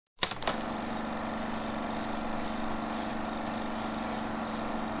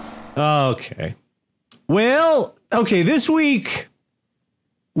Okay. Well, okay, this week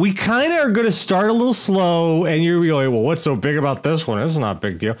we kind of are going to start a little slow, and you're going, well, what's so big about this one? It's not a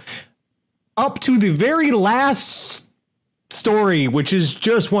big deal. Up to the very last story, which is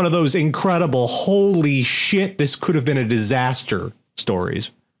just one of those incredible, holy shit, this could have been a disaster stories.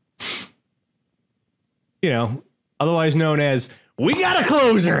 You know, otherwise known as, we got a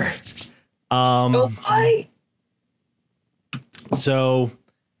closer. So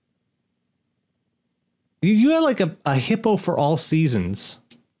you had like a hippo for all seasons.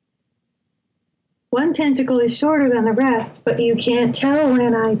 One tentacle is shorter than the rest, but you can't tell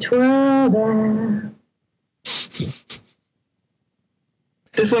when I twirl them.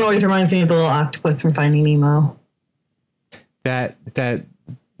 This one always reminds me of the little octopus from Finding Nemo. That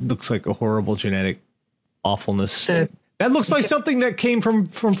looks like a horrible genetic awfulness. That looks like something that came from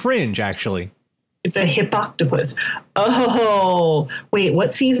Fringe, actually. It's a hippoctopus. Oh, wait,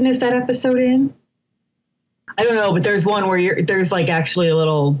 what season is that episode in? I don't know, but there's one where there's like actually a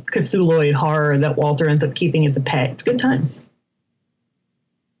little Cthulhuoid horror that Walter ends up keeping as a pet. It's good times.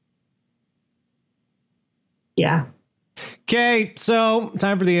 Yeah. Okay, so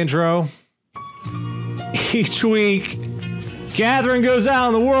time for the intro. Each week, Catherine goes out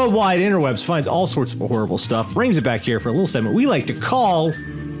on the worldwide interwebs, finds all sorts of horrible stuff, brings it back here for a little segment we like to call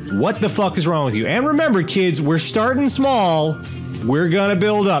What the Fuck is Wrong with You? And remember, kids, we're starting small. We're gonna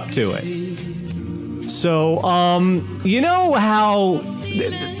build up to it. So, you know how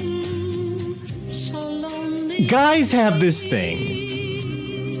guys have this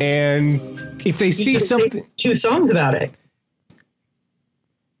thing, and if they see something, 2 songs about it.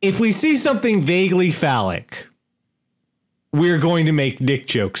 If we see something vaguely phallic, we're going to make dick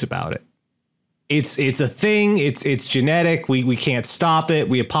jokes about it. It's a thing. It's genetic. We can't stop it.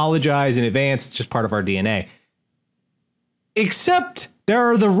 We apologize in advance. It's just part of our DNA. Except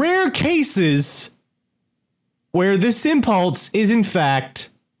there are the rare cases where this impulse is in fact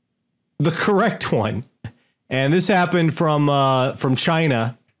the correct one. And this happened from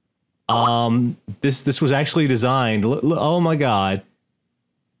China. This was actually designed. Oh my God.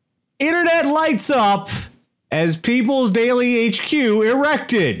 Internet lights up as People's Daily HQ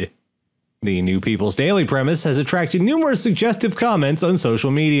erected. The new People's Daily premise has attracted numerous suggestive comments on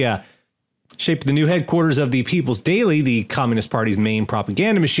social media. Shaped the new headquarters of the People's Daily, the Communist Party's main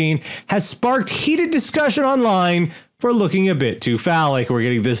propaganda machine, has sparked heated discussion online for looking a bit too phallic. We're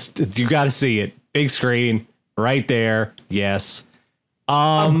getting this. You got to see it. Big screen right there. Yes.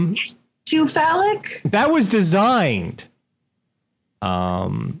 Too phallic? That was designed.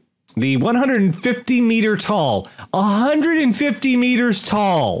 The 150 meter tall, 150 meters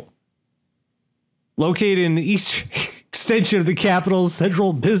tall, located in the east extension of the capital's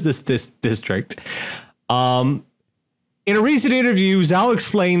central business district. In a recent interview, Zhao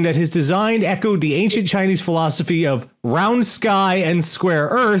explained that his design echoed the ancient Chinese philosophy of round sky and square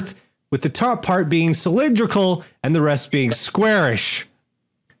earth, with the top part being cylindrical and the rest being squarish.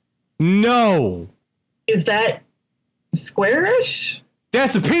 No. Is that squarish?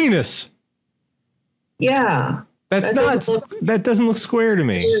 That's a penis. Yeah. That doesn't look square to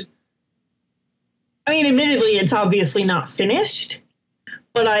me. I mean, admittedly, it's obviously not finished,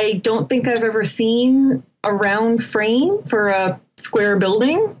 but I don't think I've ever seen a round frame for a square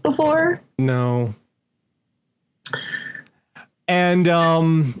building before. No. And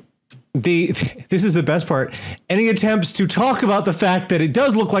this is the best part. Any attempts to talk about the fact that it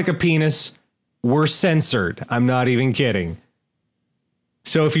does look like a penis were censored. I'm not even kidding.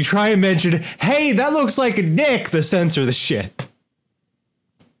 So if you try and mention, hey, that looks like a dick, they censor the shit.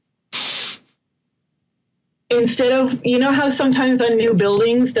 Instead of, you know how sometimes on new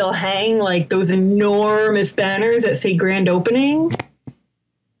buildings they'll hang like those enormous banners that say grand opening?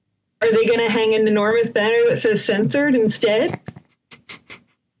 Are they going to hang an enormous banner that says censored instead?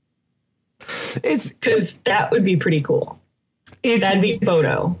 It's because that would be pretty cool. That'd be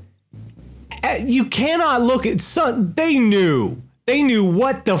photo. You cannot look at they knew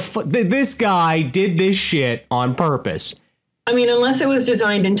what the fuck. This guy did this shit on purpose. I mean, unless it was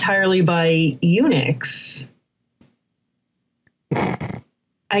designed entirely by eunuchs,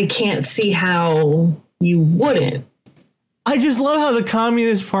 I can't see how you wouldn't. I just love how the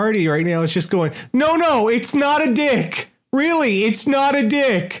Communist Party right now is just going, no, it's not a dick. Really, it's not a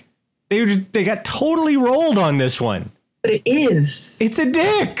dick. They got totally rolled on this one. But it is. It's a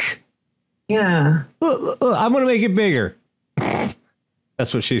dick. Yeah. Look, I'm going to make it bigger.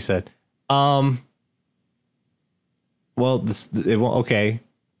 That's what she said. Well, okay.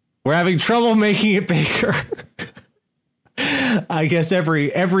 We're having trouble making it bigger. I guess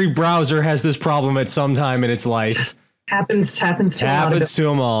every browser has this problem at some time in its life. Happens to a lot of to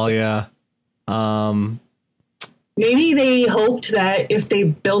them all, yeah. Maybe they hoped that if they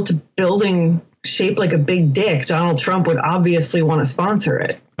built a building shaped like a big dick, Donald Trump would obviously want to sponsor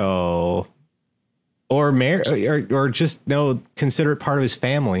it. Oh. Or just consider it part of his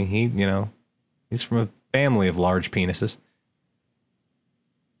family. He's from a family of large penises.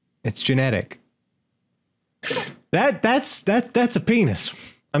 It's genetic. That's a penis.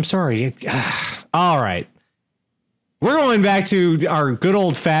 I'm sorry. All right. We're going back to our good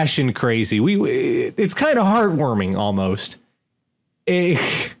old fashioned crazy. It's kind of heartwarming almost.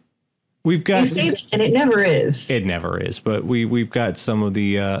 We've got, and it never is. It never is, but we've got some of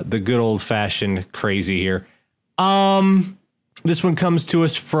the good old fashioned crazy here. This one comes to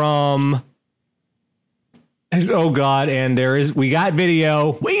us from, oh God, and we got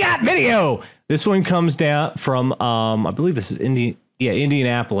video. This one comes down from I believe this is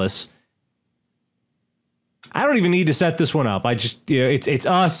Indianapolis. I don't even need to set this one up. I just, it's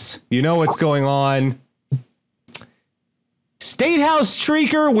us. You know what's going on. State House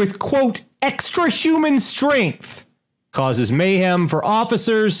streaker with, quote, extra human strength causes mayhem for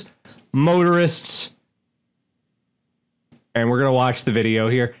officers, motorists. And we're going to watch the video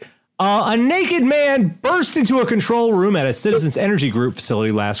here. A naked man burst into a control room at a Citizens Energy Group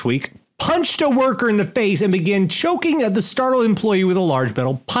facility last week, punched a worker in the face, and began choking at the startled employee with a large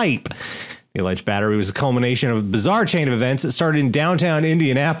metal pipe. The alleged battery was a culmination of a bizarre chain of events that started in downtown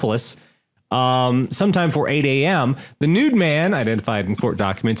Indianapolis sometime before 8 a.m. The nude man, identified in court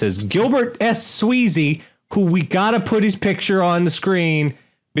documents as Gilbert S. Sweezy, who we got to put his picture on the screen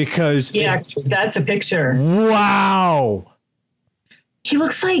because... Yeah, that's a picture. Wow. He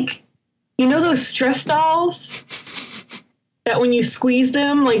looks like, those stress dolls that when you squeeze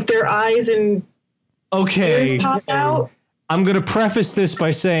them, like their eyes and ears pop out? I'm going to preface this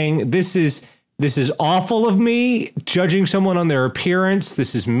by saying this is awful of me, judging someone on their appearance.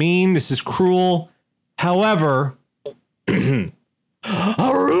 This is mean. This is cruel. However, a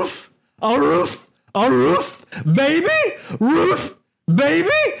roof, baby, roof, baby.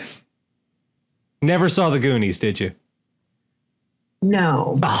 Never saw the Goonies, did you?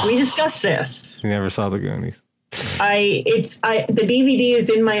 No, we discussed this. You never saw the Goonies. The DVD is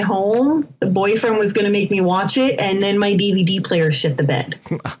in my home. The boyfriend was going to make me watch it, and then my DVD player shit the bed.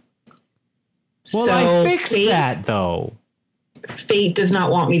 Well, I fixed that though. Fate does not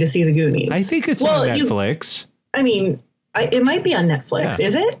want me to see the Goonies. I think it's on Netflix. It might be on Netflix. Yeah.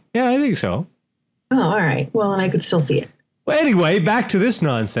 Is it? Yeah, I think so. Oh, all right. Well, and I could still see it. Well, anyway, back to this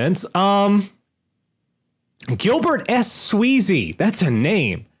nonsense. Gilbert S. Sweezy. That's a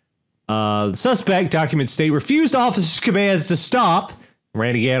name. The suspect, documents state, refused officers' commands to stop,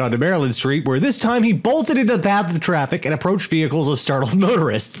 ran again onto Maryland Street, where this time he bolted into the path of traffic and approached vehicles of startled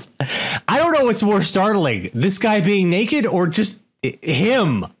motorists. I don't know what's more startling, this guy being naked or just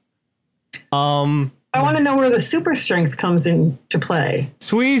him. I want to know where the super strength comes into play.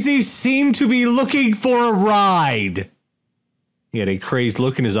 Sweezy seemed to be looking for a ride. He had a crazed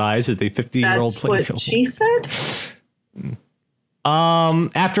look in his eyes as the 50-year-old played. That's what she said?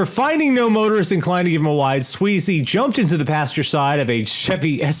 After finding no motorist inclined to give him a ride, Sweezy jumped into the passenger side of a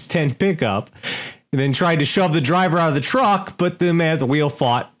Chevy S10 pickup and then tried to shove the driver out of the truck, but the man at the wheel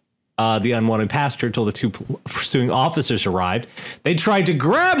fought the unwanted passenger until the two pursuing officers arrived. They tried to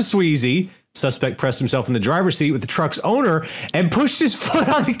grab Sweezy. Suspect pressed himself in the driver's seat with the truck's owner and pushed his foot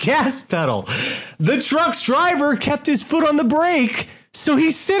on the gas pedal. The truck's driver kept his foot on the brake, so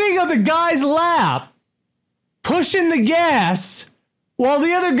he's sitting on the guy's lap, pushing the gas while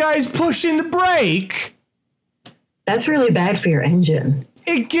the other guy's pushing the brake. That's really bad for your engine.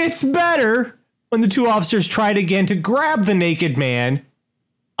 It gets better when the two officers tried again to grab the naked man.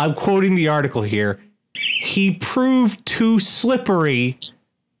 I'm quoting the article here. He proved too slippery.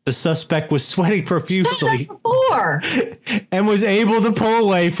 The suspect was sweating profusely and was able to pull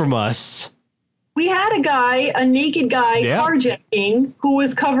away from us. We had a naked guy carjacking who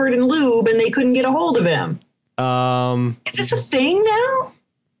was covered in lube and they couldn't get a hold of him. Is this a thing now?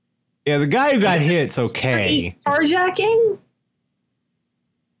 Yeah, the guy who got hit's okay. Carjacking?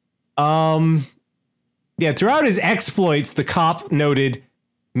 Yeah, throughout his exploits, the cop noted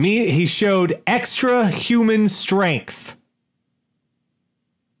he showed extra human strength.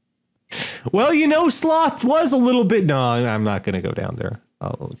 Well, Sloth was a little bit... No, I'm not going to go down there.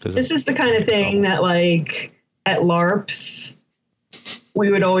 This is the kind of thing that, like, at LARPs,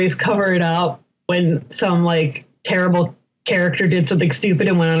 we would always cover it up when some, like, terrible character did something stupid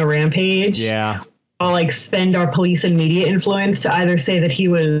and went on a rampage. Yeah. I'll, like, spend our police and media influence to either say that he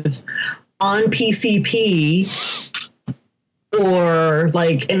was on PCP or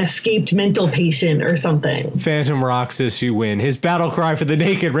like an escaped mental patient or something. Phantom Roxas, you win. His battle cry for the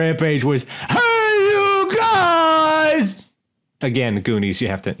naked rampage was, "Hey, you guys!" Again, the Goonies. You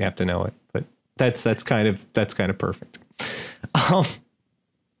have to know it, but that's kind of perfect.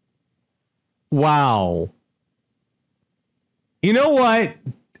 Wow. You know what?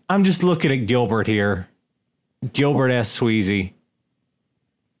 I'm just looking at Gilbert here. Gilbert S. Sweezy.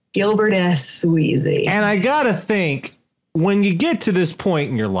 Gilbert S. Sweezy. And I gotta think, when you get to this point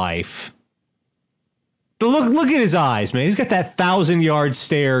in your life, look at his eyes, man. He's got that 1,000-yard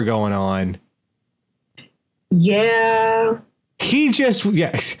stare going on. Yeah. He just,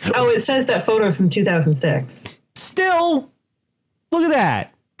 yes. Oh, it says that photo's from 2006. Still, look at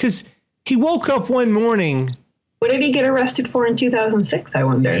that. Because he woke up one morning. What did he get arrested for in 2006, I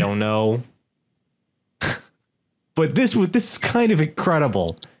wonder? I don't know. But this is kind of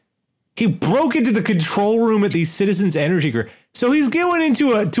incredible. He broke into the control room at the Citizens Energy Group. So he's going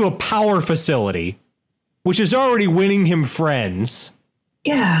into a power facility, which is already winning him friends.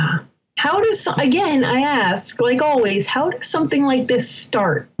 Yeah. How does, again, I ask, like always, how does something like this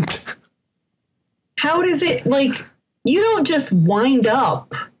start? How does it, like, you don't just wind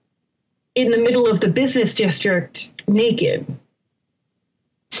up in the middle of the business district naked.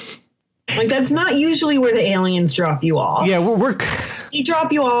 Like, that's not usually where the aliens drop you off. Yeah, we're They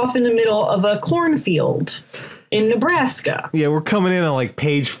drop you off in the middle of a cornfield in Nebraska. Yeah, we're coming in on like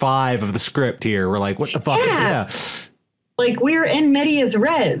page 5 of the script here. We're like, what the fuck? Yeah. Like, we're in medias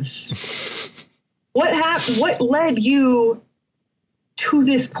res. What led you to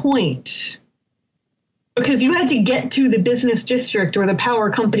this point? Because you had to get to the business district where the power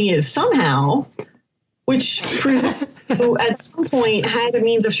company is somehow, which proves who at some point had a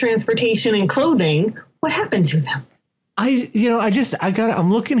means of transportation and clothing. What happened to them?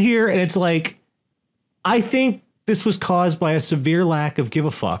 I'm looking here and it's like, I think this was caused by a severe lack of give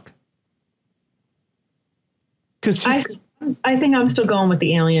a fuck. Because I think I'm still going with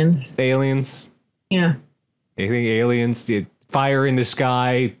the aliens. Aliens. Yeah. I think aliens, the fire in the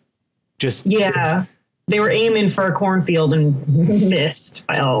sky, just. Yeah. They were aiming for a cornfield and missed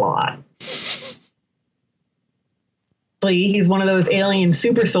by a lot. He's one of those alien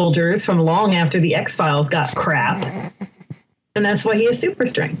super soldiers from long after the X-Files got crap. And that's why he has super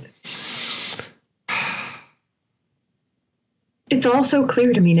strength. It's all so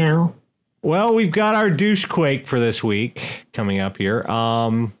clear to me now. Well, we've got our douche quake for this week coming up here.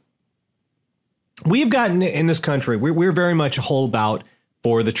 We've gotten in this country, we're very much a holdout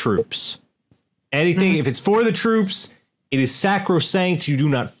for the troops. Anything, if it's for the troops, it is sacrosanct. You do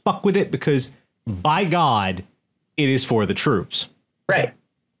not fuck with it because, by God, it is for the troops. Right.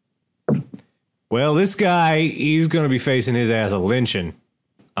 Well, this guy, he's going to be facing his ass a lynching.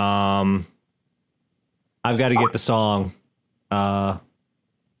 I've got to get the song. Yeah,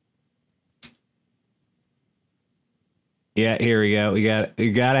 here we go. You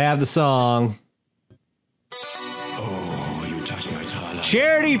got to have the song. Oh, you touch my tra-la.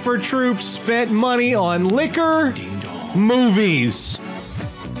 Charity for troops spent money on liquor, movies.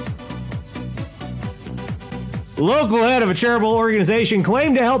 Local head of a charitable organization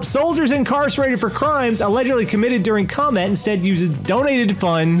claimed to help soldiers incarcerated for crimes allegedly committed during combat instead uses donated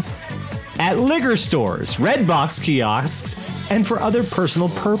funds at liquor stores, red box kiosks, and for other personal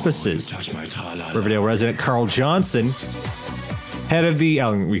purposes. Riverdale resident Carl Johnson, head of the...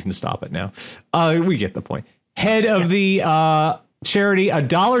 Oh, we can stop it now. We get the point. Head of the charity A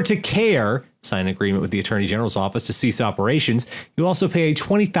Dollar to Care signed an agreement with the Attorney General's office to cease operations. You also pay a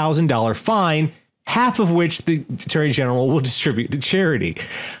 $20,000 fine, half of which the Attorney General will distribute to charity.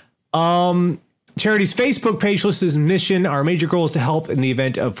 Charity's Facebook page lists his mission. Our major goal is to help in the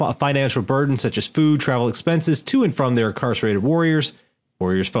event of financial burden, such as food, travel expenses to and from their incarcerated warriors.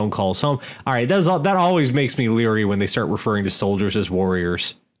 Warriors phone calls home. All right, that always makes me leery when they start referring to soldiers as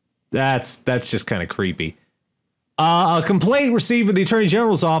warriors. That's just kind of creepy. A complaint received with the Attorney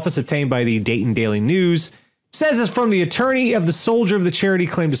General's office, obtained by the Dayton Daily News, says it's from the attorney of the soldier of the charity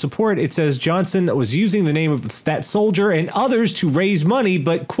claimed to support. It says Johnson was using the name of that soldier and others to raise money,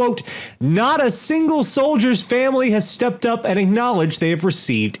 but, quote, not a single soldier's family has stepped up and acknowledged they have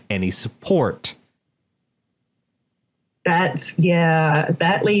received any support.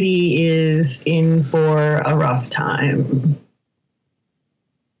 That lady is in for a rough time.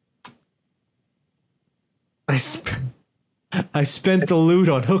 I spent the loot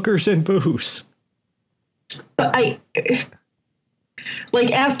on hookers and booze. But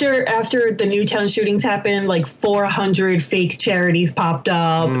after the Newtown shootings happened, like 400 fake charities popped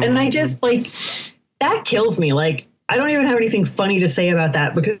up. And I just that kills me. I don't even have anything funny to say about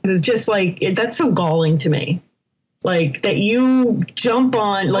that because it's just that's so galling to me. Like that you jump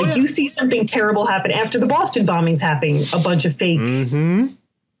on, like you see something terrible happen after the Boston bombings happening, a bunch of fake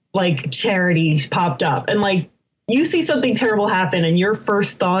like charities popped up, and like you see something terrible happen and your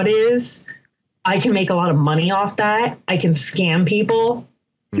first thought is, I can make a lot of money off that. I can scam people.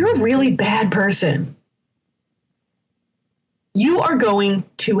 You're a really bad person. You are going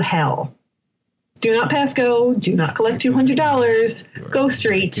to hell. Do not pass go. Do not collect $200. Go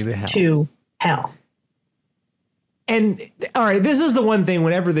straight to hell. And all right, this is the one thing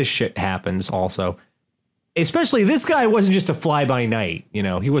whenever this shit happens also, especially this guy wasn't just a fly by night. You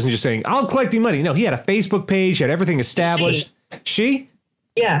know, he wasn't just saying, I'll collecting money. No, he had a Facebook page, he had everything established. She?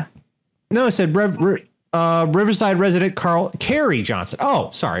 Yeah. No, it said Riverside resident Carrie Johnson. Oh,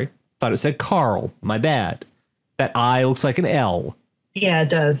 sorry. Thought it said Carl. My bad. That I looks like an L. Yeah, it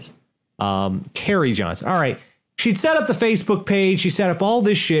does. Carrie Johnson. All right. She'd set up the Facebook page. She set up all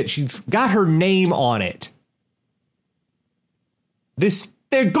this shit. She's got her name on it.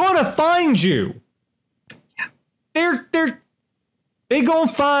 They're gonna find you. Yeah. They gonna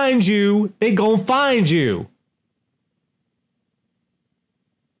find you. They gonna find you.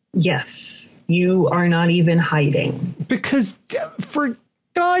 Yes. You are not even hiding. Because for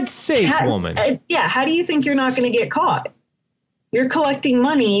God's sake, woman. How do you think you're not going to get caught? You're collecting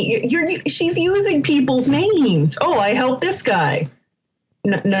money. She's using people's names. Oh, I helped this guy.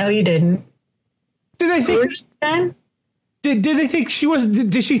 No, you didn't. Did they think? Did they think she was?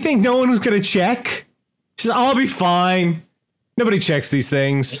 Did she think no one was going to check? She's like, I'll be fine. Nobody checks these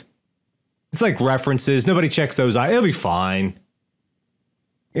things. It's like references. Nobody checks those. It'll be fine.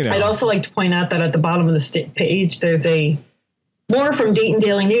 You know. I'd also like to point out that at the bottom of the page, there's a more from Dayton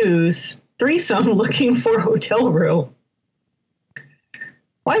Daily News, threesome looking for hotel room.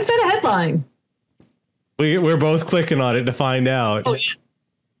 Why is that a headline? We're both clicking on it to find out. Oh, yeah.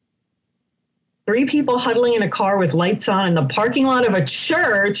 3 people huddling in a car with lights on in the parking lot of a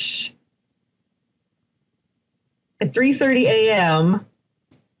church at 3:30 a.m.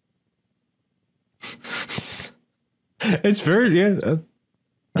 It's very, yeah.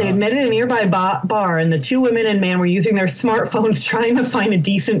 They admitted a nearby bar, and the 2 women and man were using their smartphones trying to find a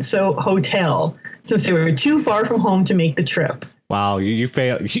decent hotel since they were too far from home to make the trip. Wow, you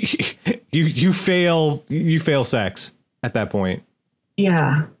fail. You fail sex at that point.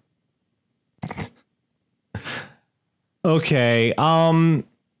 Yeah. Okay.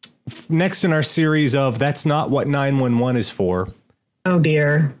 Next in our series of That's Not What 911 is For. Oh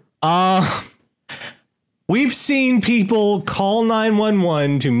dear. We've seen people call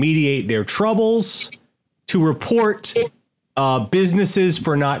 911 to mediate their troubles, to report businesses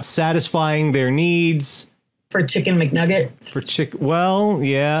for not satisfying their needs. For chicken McNuggets. Well,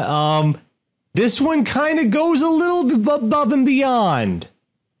 yeah. This one kind of goes a little bit above and beyond.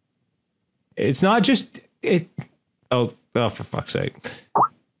 It's not just it. Oh, for fuck's sake.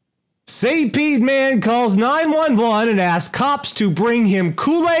 St. Pete man calls 911 and asks cops to bring him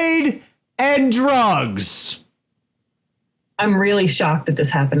Kool-Aid and drugs. I'm really shocked that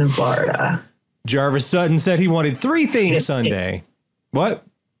this happened in Florida. Jarvis Sutton said he wanted 3 things Sunday. What?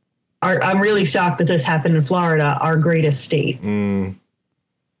 I'm really shocked that this happened in Florida, our greatest state.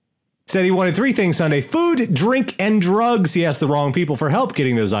 Said he wanted 3 things Sunday: food, drink, and drugs. He asked the wrong people for help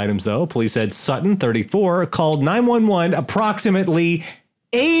getting those items, though. Police said Sutton, 34, called 911 approximately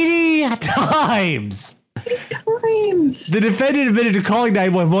 80 times. The defendant admitted to calling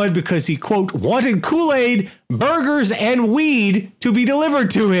 911 because he, quote, wanted Kool-Aid, burgers, and weed to be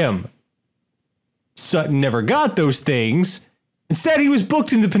delivered to him. Sutton never got those things. Instead, he was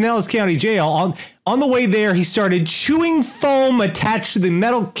booked into Pinellas County Jail. On the way there, he started chewing foam attached to the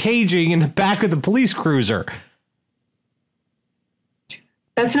metal caging in the back of the police cruiser.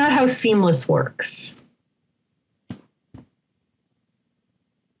 That's not how seamless works.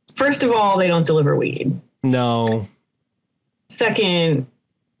 First of all, they don't deliver weed. No. Second,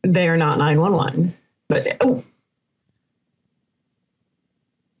 they are not 911. But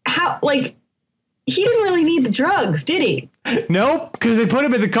how, like, he didn't really need the drugs, did he? Nope, because they put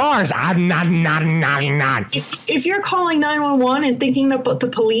him in the cars. I'm not. If you're calling 911 and thinking that the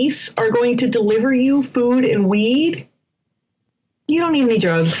police are going to deliver you food and weed, you don't need any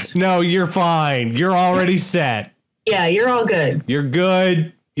drugs. No, you're fine. You're already set. Yeah, you're all good. You're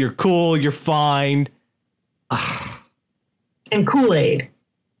good. You're cool. You're fine. And Kool-Aid.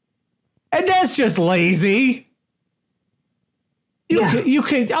 And that's just lazy. You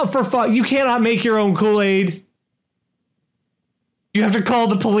cannot make your own Kool-Aid. You have to call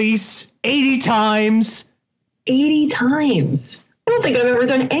the police 80 times. 80 times. I don't think I've ever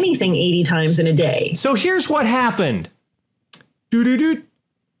done anything 80 times in a day. So here's what happened.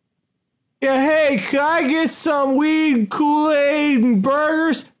 Yeah, hey, can I get some weed, Kool-Aid, and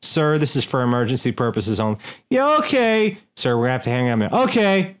burgers? Sir, this is for emergency purposes only. Yeah, okay. Sir, we're gonna have to hang out a minute.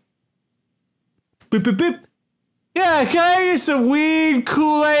 Okay. Beep, beep, beep. Yeah, can I get some weed,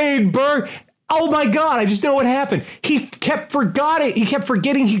 Kool-Aid, burger? Oh my God, I just know what happened. He kept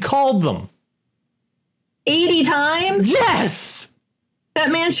forgetting he called them. 80 times? Yes!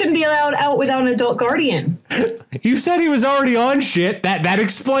 That man shouldn't be allowed out without an adult guardian. You said he was already on shit. That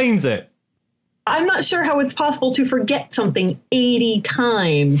explains it. I'm not sure how it's possible to forget something 80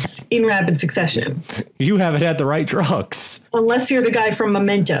 times in rapid succession. You haven't had the right drugs. Unless you're the guy from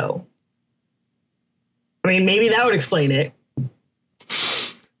Memento. I mean, maybe that would explain it.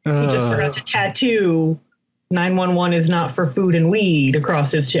 He just forgot to tattoo 911 is not for food and weed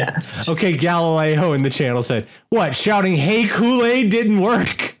across his chest. Okay, Galileo in the channel said, what, shouting, hey, Kool-Aid didn't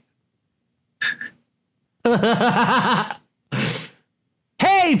work?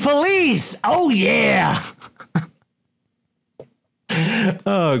 Hey, police! Oh, yeah!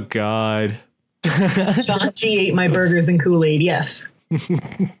 Oh, God. John G ate my burgers and Kool-Aid, yes.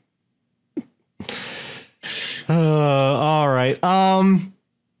 All right.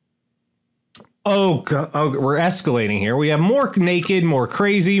 Oh, God. Oh, we're escalating here. We have more naked, more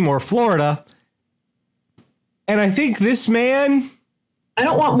crazy, more Florida. And I think this man... I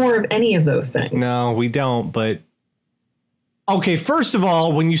don't want more of any of those things. No, we don't, but... Okay, first of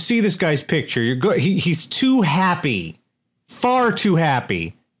all, when you see this guy's picture, he's too happy, far too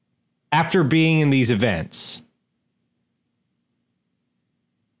happy, after being in these events.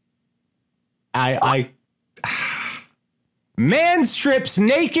 Man strips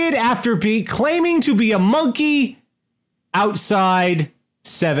naked after claiming to be a monkey outside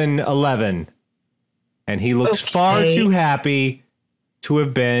 7-Eleven. And he looks far too happy to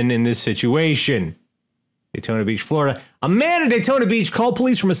have been in this situation. Daytona Beach, Florida. A man in Daytona Beach called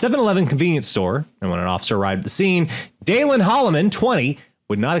police from a 7-Eleven convenience store. And when an officer arrived at the scene, Dalen Holloman, 20,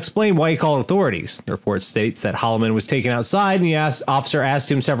 would not explain why he called authorities. The report states that Holloman was taken outside and the officer asked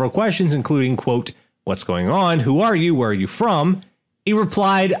him several questions, including, quote, what's going on? Who are you? Where are you from? He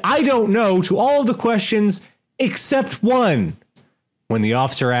replied, I don't know, to all of the questions except one. When the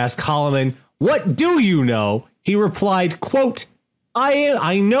officer asked Holloman, what do you know? He replied, quote,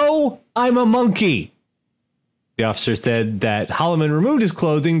 I know I'm a monkey. The officer said that Holloman removed his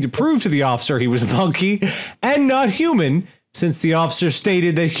clothing to prove to the officer he was a monkey and not human, since the officer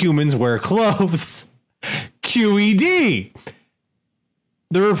stated that humans wear clothes. QED.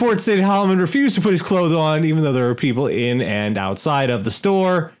 The report said Holloman refused to put his clothes on, even though there were people in and outside of the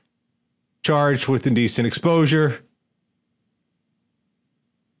store, charged with indecent exposure.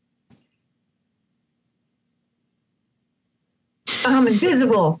 I'm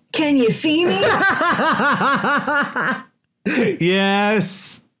invisible. Can you see me?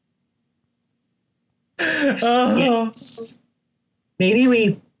 Yes. Yes. Maybe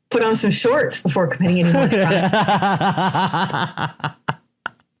we put on some shorts before committing any more crimes.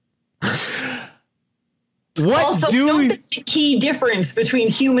 What The key difference between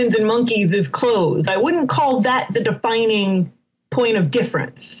humans and monkeys is clothes. I wouldn't call that the defining point of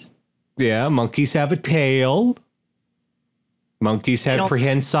difference. Yeah, monkeys have a tail. Monkeys have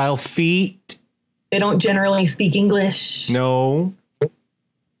prehensile feet. They don't generally speak English. No.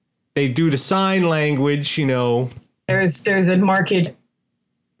 They do the sign language, you know. There's a marked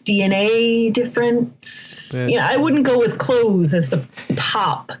DNA difference. Yeah, I wouldn't go with clothes as the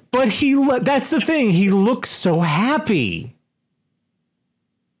top. But that's the thing. He looks so happy.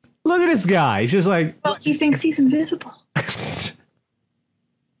 Look at this guy. He's just like... Well, he thinks he's invisible.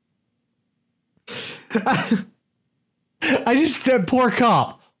 That poor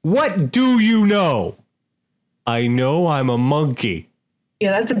cop. What do you know? I know I'm a monkey.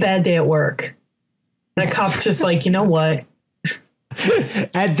 Yeah, that's a bad day at work. That cop's just like, you know what?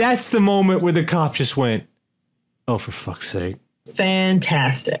 And that's the moment where the cop just went, oh, for fuck's sake.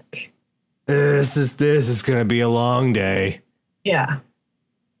 Fantastic. This is going to be a long day. Yeah.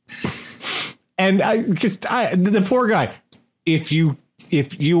 And the poor guy, if you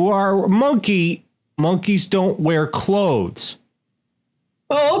are a monkey, monkeys don't wear clothes.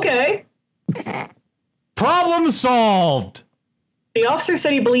 Oh, okay. Problem solved. The officer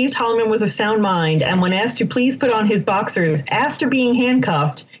said he believed Holloman was of sound mind, and when asked to please put on his boxers after being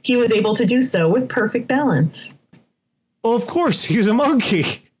handcuffed, he was able to do so with perfect balance. Well, of course, he's a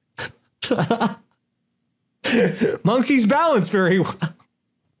monkey. Monkeys balance very well.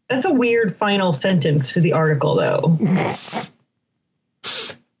 That's a weird final sentence to the article, though.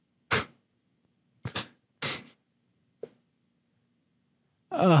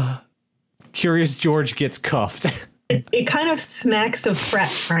 Curious George gets cuffed. It kind of smacks of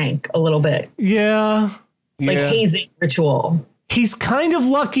frat prank a little bit. Yeah. Like hazing ritual. He's kind of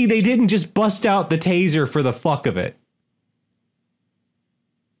lucky they didn't just bust out the taser for the fuck of it.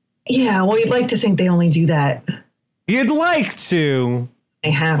 Yeah, well, you'd like to think they only do that. You'd like to.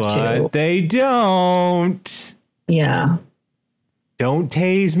 They have to. But they don't. Yeah. Don't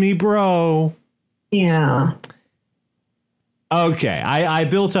tase me, bro. Yeah. Okay, I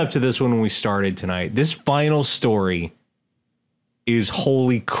built up to this one when we started tonight. This final story is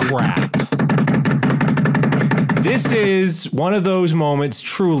holy crap. This is one of those moments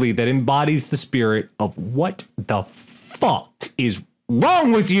truly that embodies the spirit of what the fuck is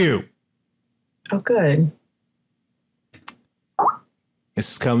wrong with you? Oh, good.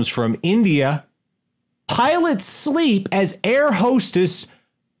 This comes from India. Pilots sleep as air hostess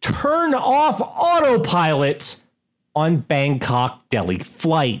turn off autopilot on Bangkok Delhi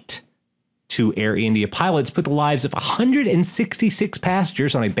flight. Two Air India pilots put the lives of 166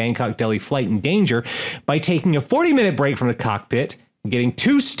 passengers on a Bangkok Delhi flight in danger by taking a 40-minute break from the cockpit and getting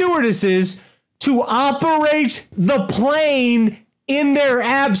two stewardesses to operate the plane in their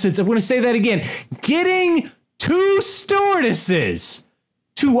absence. I'm going to say that again. Getting two stewardesses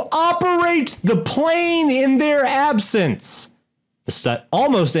to operate the plane in their absence. The stunt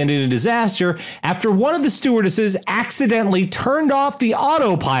almost ended in disaster after one of the stewardesses accidentally turned off the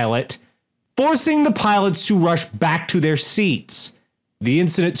autopilot, forcing the pilots to rush back to their seats. The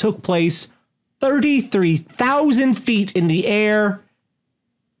incident took place 33,000 feet in the air.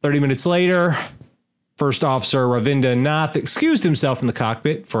 30 minutes later, First Officer Ravinda Nath excused himself from the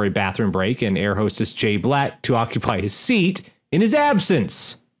cockpit for a bathroom break, and air hostess Jay Blatt to occupy his seat in his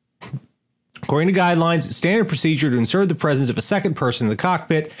absence. According to guidelines, it's standard procedure to ensure the presence of a second person in the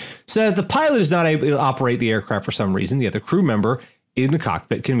cockpit so that if the pilot is not able to operate the aircraft for some reason, the other crew member in the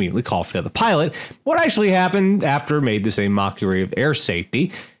cockpit can immediately call for the other pilot. What actually happened after made the same mockery of air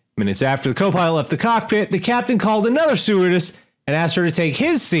safety. Minutes after the co-pilot left the cockpit, the captain called another stewardess and asked her to take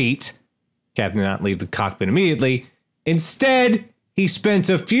his seat. Captain did not leave the cockpit immediately. Instead, he spent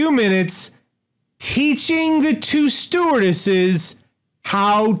a few minutes teaching the two stewardesses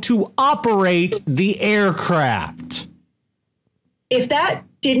how to operate the aircraft. If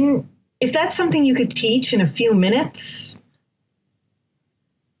that's something you could teach in a few minutes,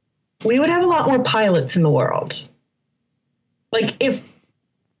 we would have a lot more pilots in the world. Like if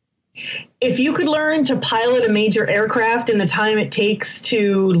you could learn to pilot a major aircraft in the time it takes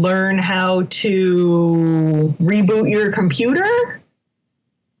to learn how to reboot your computer.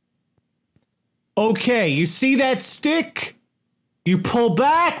 Okay, you see that stick? You pull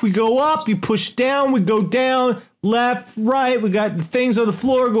back, we go up, you push down, we go down, left, right, we got the things on the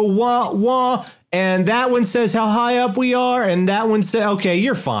floor, go wah, wah, and that one says how high up we are, and that one says, okay,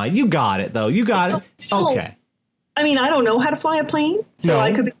 you're fine. You got it, though. You got it. Okay. I mean, I don't know how to fly a plane, so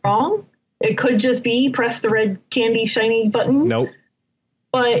I could be wrong. It could just be press the red candy shiny button. Nope.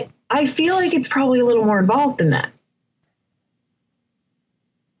 But I feel like it's probably a little more involved than that.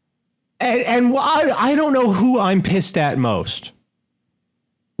 And I don't know who I'm pissed at most.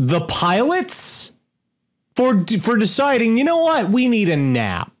 The pilots for deciding, you know what? We need a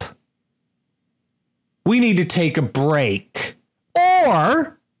nap. We need to take a break.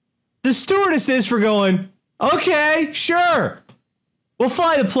 Or the stewardesses for going, okay, sure. We'll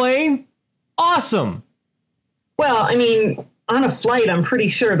fly the plane. Awesome. Well, I mean, on a flight, I'm pretty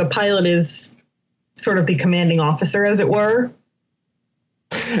sure the pilot is sort of the commanding officer, as it were.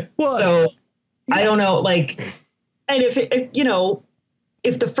 Well, so I don't know, like, and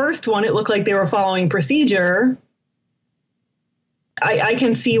if the first one, it looked like they were following procedure, I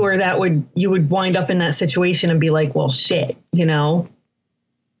can see where you would wind up in that situation and be like, well, shit,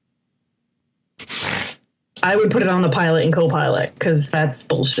 I would put it on the pilot and co-pilot because that's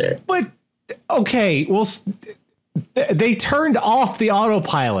bullshit. But, okay, well, they turned off the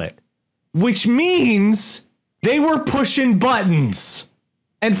autopilot, which means they were pushing buttons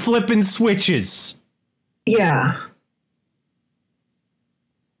and flipping switches. Yeah.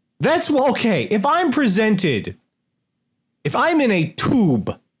 That's okay. If I'm in a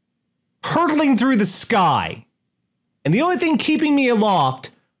tube hurtling through the sky, and the only thing keeping me aloft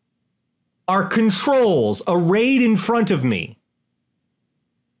are controls arrayed in front of me,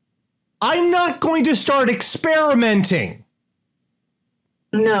 I'm not going to start experimenting.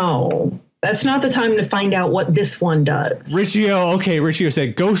 No, that's not the time to find out what this one does. Riccio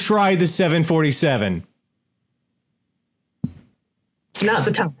said, go try the 747. Not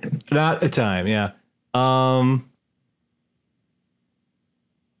the time. Not the time, yeah.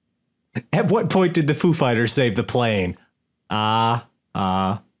 At what point did the Foo Fighters save the plane? Yes.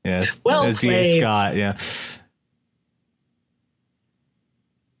 Well as played. D.A. Scott, yeah.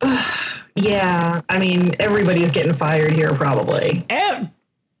 Yeah, I mean, everybody's getting fired here probably.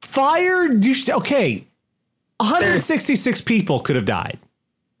 Fired? Okay, 166 people could have died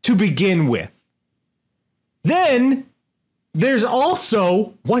to begin with. Then there's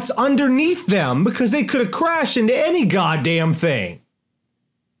also what's underneath them because they could have crashed into any goddamn thing.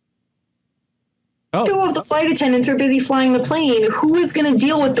 Oh. Two of the flight attendants are busy flying the plane. Who is going to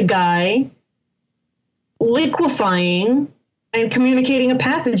deal with the guy liquefying and communicating a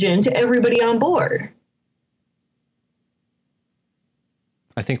pathogen to everybody on board?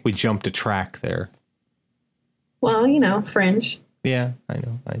 I think we jumped a track there. Well, you know, fringe. Yeah, I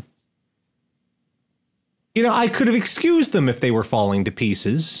know. I could have excused them if they were falling to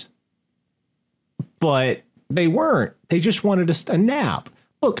pieces, but they weren't. They just wanted a nap.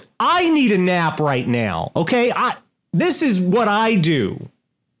 Look, I need a nap right now. Okay, this is what I do.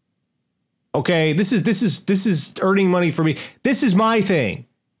 Okay, this is earning money for me. This is my thing.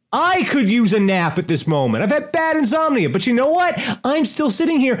 I could use a nap at this moment. I've had bad insomnia, but you know what? I'm still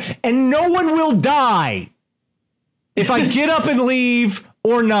sitting here, and no one will die if I get up and leave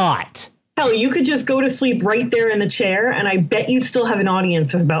or not. Hell, you could just go to sleep right there in the chair, and I bet you'd still have an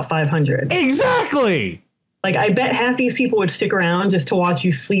audience of about 500. Exactly. Like, I bet half these people would stick around just to watch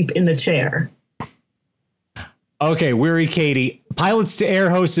you sleep in the chair. Okay, Weary Katie, pilots to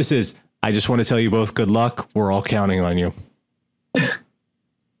air hostesses. I just want to tell you both good luck. We're all counting on you.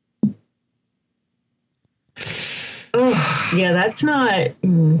 Yeah, that's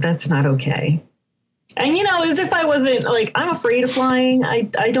not okay. And, you know, as if I wasn't, like, I'm afraid of flying.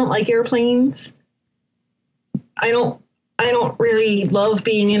 I don't like airplanes. I don't really love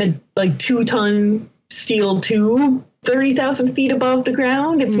being in a, like, 2-ton steel tube 30,000 feet above the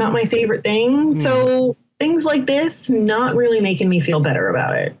ground. It's not my favorite thing. So things like this, not really making me feel better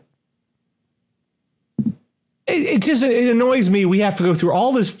about it. It annoys me. We have to go through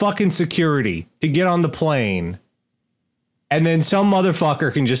all this fucking security to get on the plane. And then some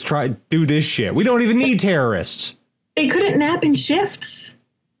motherfucker can just try do this shit. We don't even need terrorists. They couldn't nap in shifts.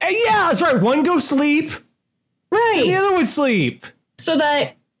 Yeah, that's right. One go sleep. Right. And the other would sleep. So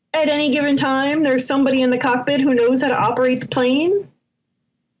that at any given time, there's somebody in the cockpit who knows how to operate the plane.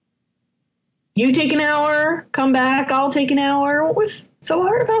 You take an hour, come back, I'll take an hour. What was so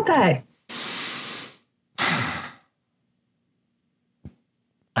hard about that?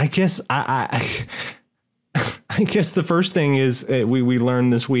 I guess I guess the first thing is we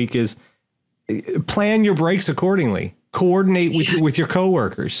learned this week is plan your breaks accordingly. Coordinate with your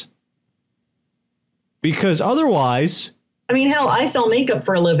coworkers. Because otherwise, I mean, hell, I sell makeup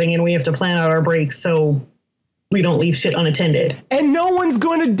for a living and we have to plan out our breaks so we don't leave shit unattended. And no one's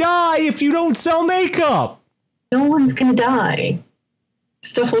going to die if you don't sell makeup. No one's going to die.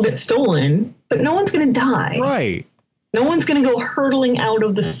 Stuff will get stolen, but no one's going to die. Right. No one's going to go hurtling out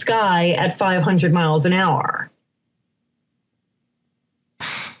of the sky at 500 miles an hour.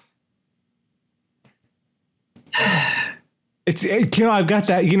 I've got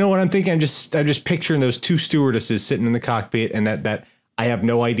that. You know what I'm thinking? I'm just picturing those two stewardesses sitting in the cockpit and that I have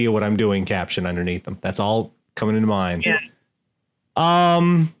no idea what I'm doing caption underneath them. That's all coming into mind. Yeah.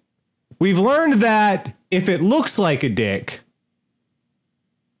 We've learned that if it looks like a dick,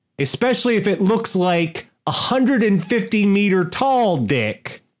 especially if it looks like 150-meter tall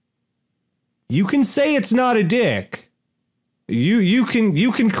dick, you can say it's not a dick. You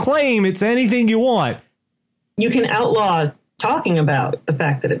can claim it's anything you want. You can outlaw talking about the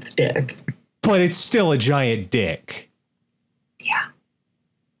fact that it's dick. But it's still a giant dick. Yeah.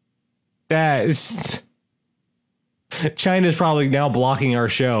 That is... China's probably now blocking our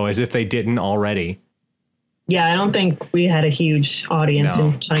show as if they didn't already. Yeah, I don't think we had a huge audience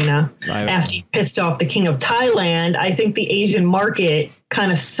in China. After you pissed off the king of Thailand, I think the Asian market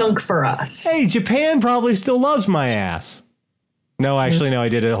kind of sunk for us. Hey, Japan probably still loves my ass. No, actually, no, I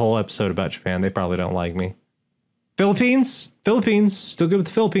did a whole episode about Japan. They probably don't like me. Philippines, still good with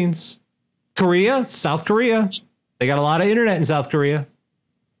the Philippines. Korea, South Korea. They got a lot of internet in South Korea.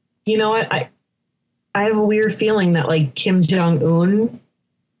 You know what? I have a weird feeling that like Kim Jong-un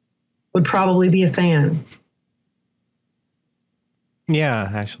would probably be a fan. Yeah,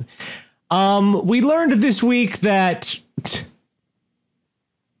 actually. We learned this week that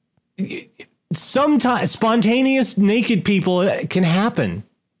sometimes spontaneous naked people can happen.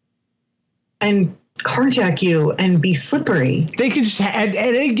 And carjack you and be slippery. They could just, at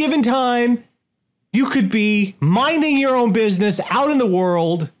any given time, you could be minding your own business out in the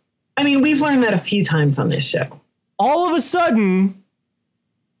world. I mean, we've learned that a few times on this show. All of a sudden,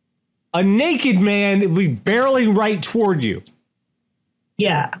 a naked man will be barreling right toward you.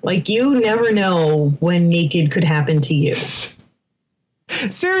 Yeah, like you never know when naked could happen to you.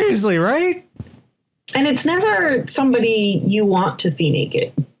 Seriously, right? And it's never somebody you want to see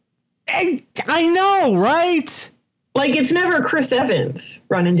naked. I know, right? Like, it's never Chris Evans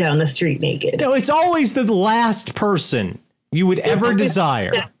running down the street naked. No, it's always the last person you would ever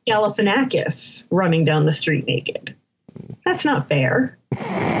desire. Galifianakis running down the street naked. That's not fair.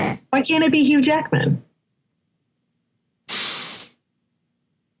 Why can't it be Hugh Jackman?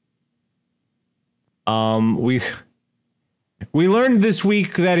 We learned this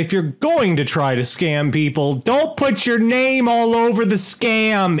week that if you're going to try to scam people, don't put your name all over the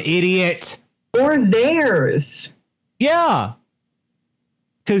scam, idiot. Or theirs. Yeah.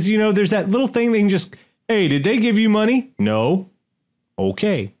 Because, you know, there's that little thing they can just, hey, did they give you money? No.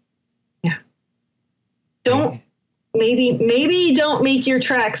 Okay. Yeah. Don't, maybe don't make your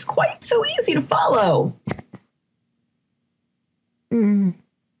tracks quite so easy to follow.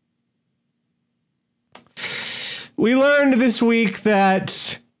 We learned this week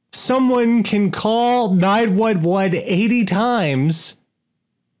that someone can call 911 80 times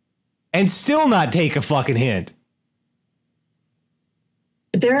and still not take a fucking hint.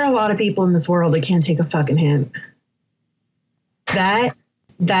 There are a lot of people in this world that can't take a fucking hint. That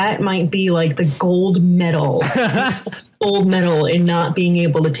might be like the gold medal in not being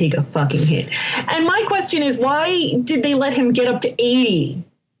able to take a fucking hint. And my question is, why did they let him get up to 80?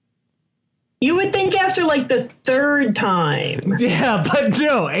 You would think after like the third time. Yeah, but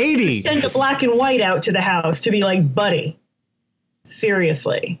no, 80. Send a black and white out to the house to be like, buddy,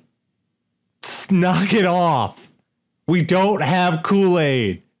 seriously. Knock it off. We don't have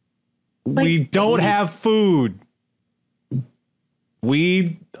Kool-Aid. We don't have food.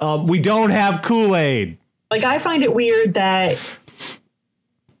 We don't have Kool-Aid. Like, I find it weird that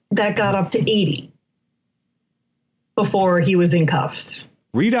got up to 80 before he was in cuffs.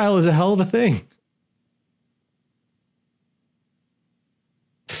 Redial is a hell of a thing.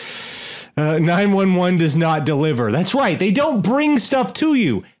 911 does not deliver. That's right. They don't bring stuff to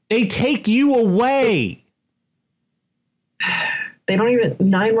you. They take you away. They don't even...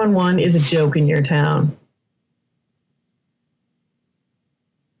 911 is a joke in your town.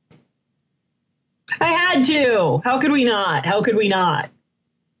 I had to. How could we not? How could we not?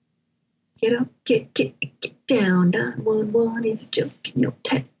 Get up, get down. 911 is a joke in your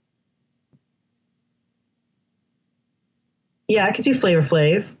town. Yeah, I could do Flavor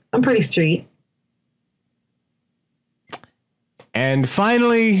Flav. I'm pretty street. And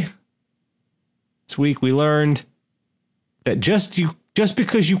finally, this week we learned that just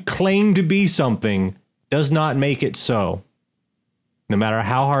because you claim to be something does not make it so. No matter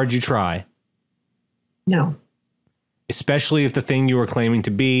how hard you try. No. Especially if the thing you are claiming to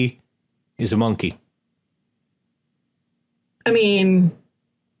be is a monkey. I mean,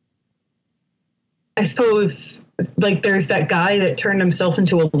 I suppose, like, there's that guy that turned himself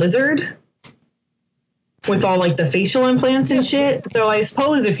into a lizard with all, like, the facial implants and shit. So I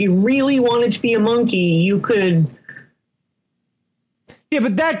suppose if you really wanted to be a monkey, you could... Yeah,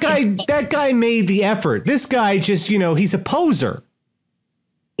 but that guy made the effort. This guy just, you know, he's a poser.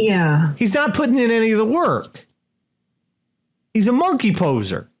 Yeah. He's not putting in any of the work. He's a monkey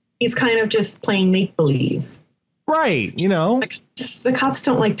poser. He's kind of just playing make-believe. Right, you know. The cops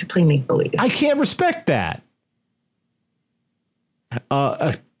don't like to play make-believe. I can't respect that.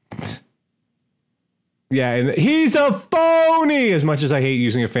 Yeah, and he's a phony. As much as I hate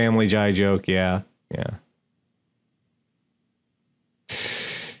using a Family Guy joke, yeah.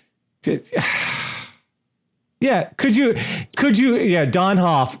 Yeah, could you, yeah, Don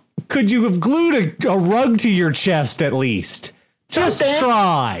Hoff, could you have glued a rug to your chest at least? Just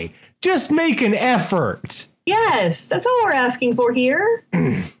try. Just make an effort. Yes, that's all we're asking for here.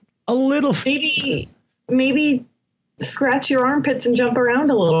 A little. Maybe scratch your armpits and jump around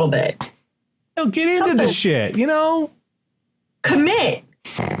a little bit. No, get into the shit, you know? Commit.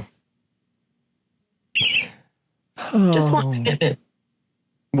 Just want commitment.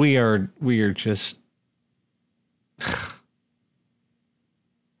 We are just...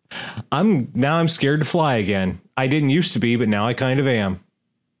 I'm scared to fly again. I didn't used to be, but now I kind of am.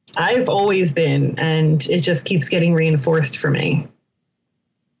 I've always been, and it just keeps getting reinforced for me.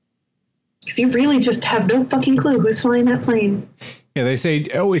 Because you really just have no fucking clue who's flying that plane. Yeah, they say,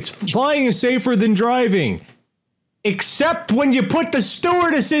 oh, it's flying is safer than driving. Except when you put the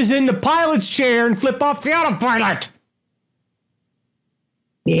stewardesses in the pilot's chair and flip off the autopilot.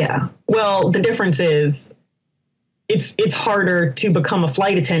 Yeah. Well, the difference is it's harder to become a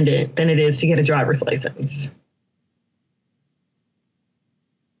flight attendant than it is to get a driver's license.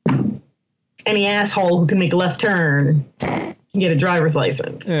 Any asshole who can make a left turn can get a driver's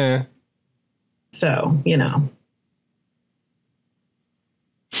license. Yeah. So, you know.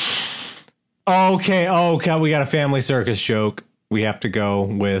 Okay. Okay. We got a family circus joke we have to go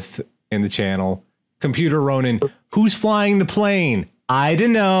with in the channel. Computer Ronin. Who's flying the plane? I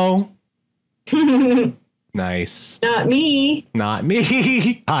don't know. Nice. Not me. Not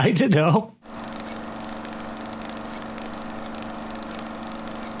me. I don't know.